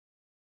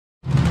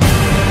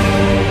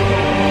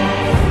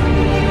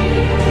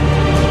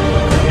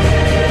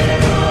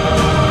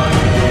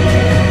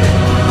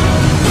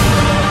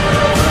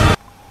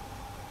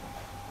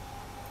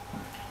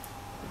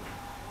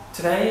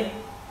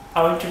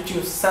I'll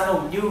introduce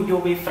Sunlonge new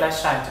UV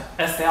flashlight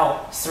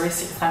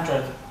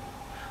SL3300.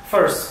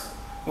 First,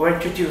 we'll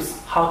introduce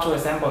how to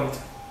assemble it.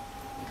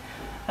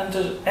 And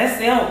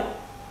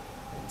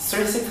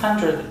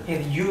SL3300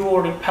 is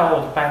usually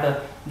powered by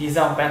the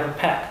lithium battery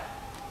pack,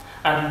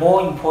 and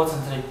more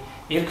importantly,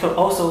 it could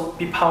also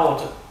be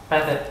powered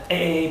by the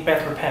AAA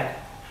battery pack.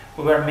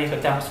 We will make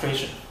a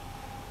demonstration.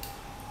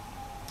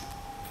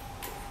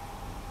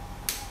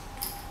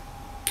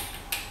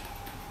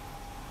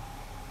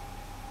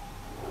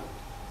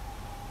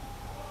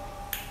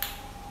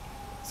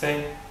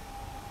 See,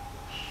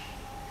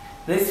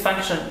 this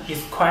function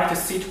is quite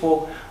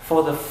suitable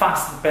for the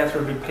fast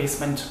battery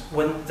replacement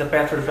when the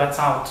battery runs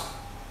out.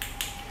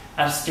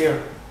 And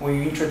still,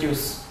 we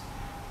introduce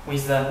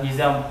with the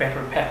lithium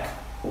battery pack.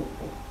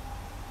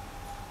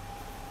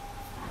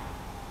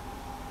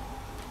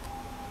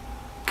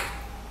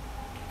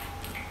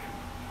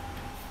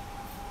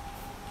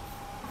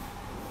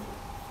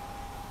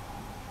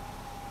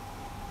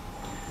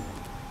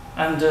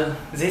 And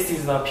this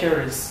is the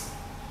appearance.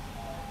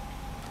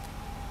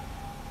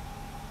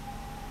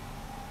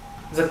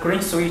 The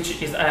green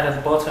switch is at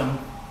the bottom,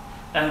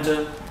 and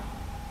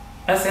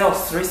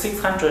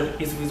SL3300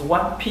 is with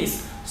one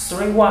piece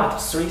 3 watt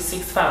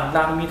 365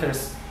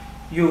 nanometers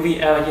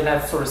UV LED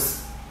light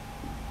source.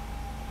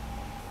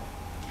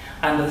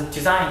 And the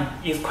design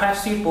is quite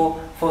suitable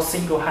for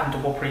single-hand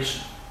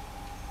operation.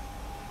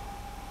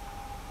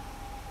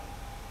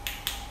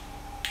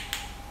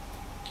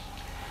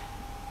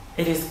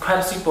 It is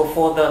quite suitable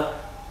for the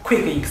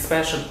quick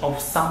inspection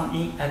of some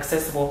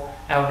inaccessible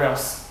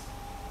areas.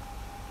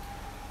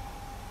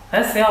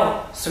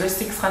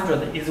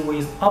 SL3300 is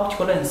with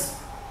optical lens,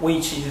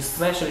 which is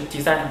specially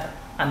designed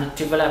and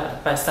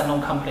developed by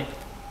Sunlonge company.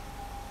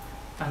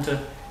 And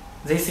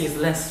this is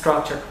lens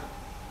structure.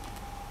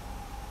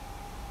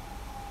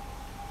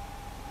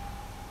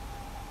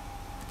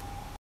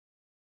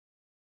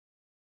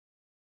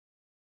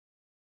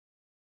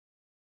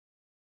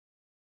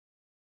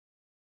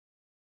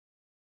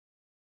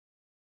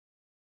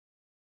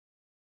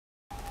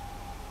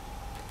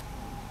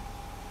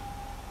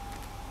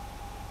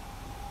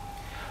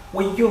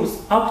 We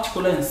use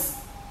optical lens.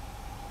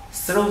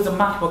 Through the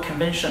multiple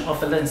convention of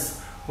the lens,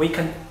 we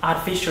can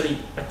artificially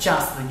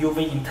adjust the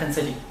UV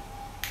intensity,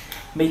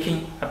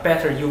 making a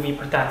better UV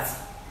product.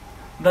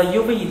 The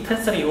UV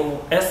intensity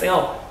of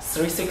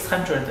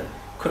SL3300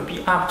 could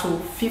be up to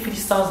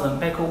 50,000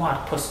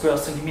 microwatt per square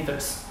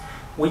centimeters,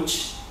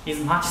 which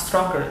is much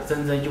stronger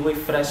than the UV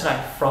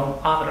flashlight from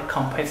other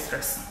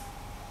competitors.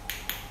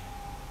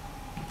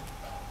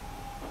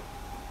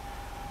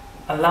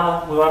 And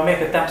now we will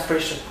make a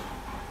demonstration.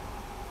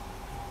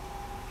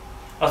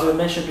 As we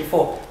mentioned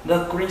before,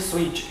 the green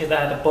switch is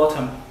at the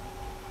bottom.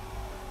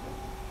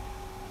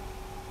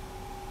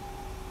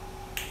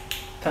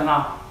 Turn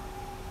on.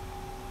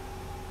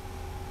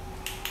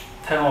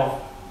 Turn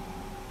off.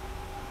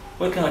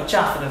 We can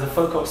adjust the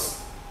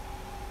focus.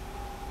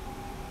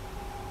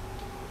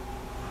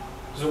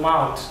 Zoom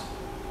out.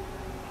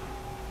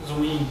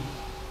 Zoom in.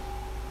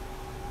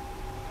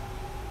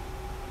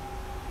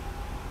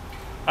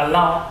 And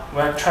now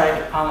we'll try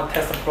it on the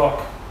test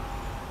block.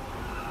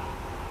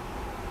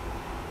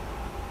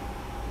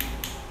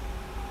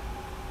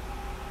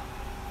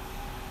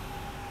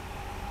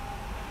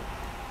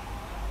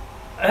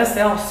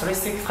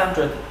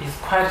 SL3300 is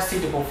quite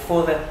suitable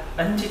for the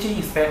entity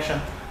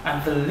inspection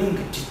and the link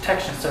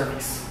detection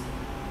service.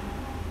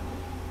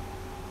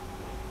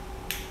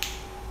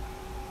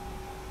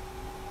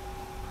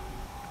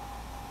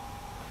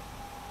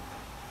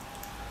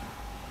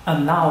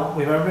 And now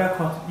we will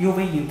record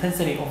UV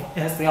intensity of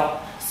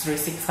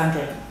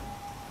SL3300.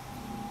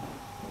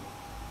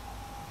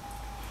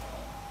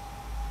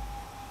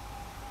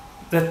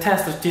 The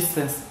test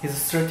distance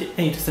is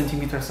 38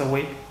 centimeters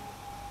away.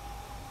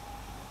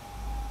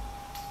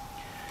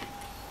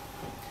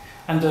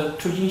 And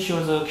to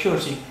ensure the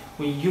accuracy,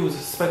 we use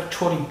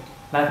spectral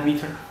light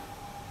meter.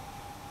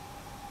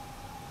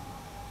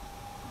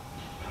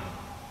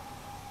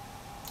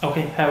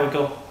 Okay, here we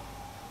go.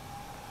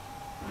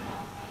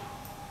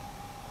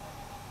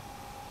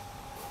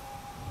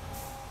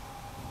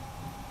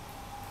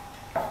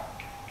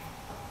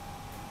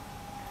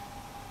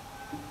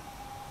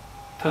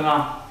 Turn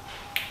on.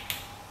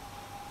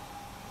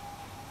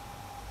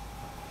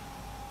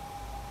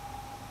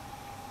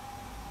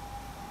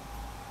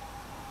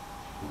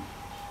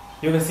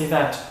 You can see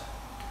that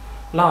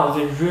now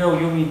the real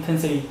UV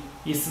intensity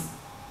is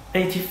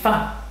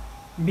 85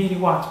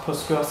 milliwatts per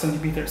square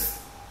centimeters.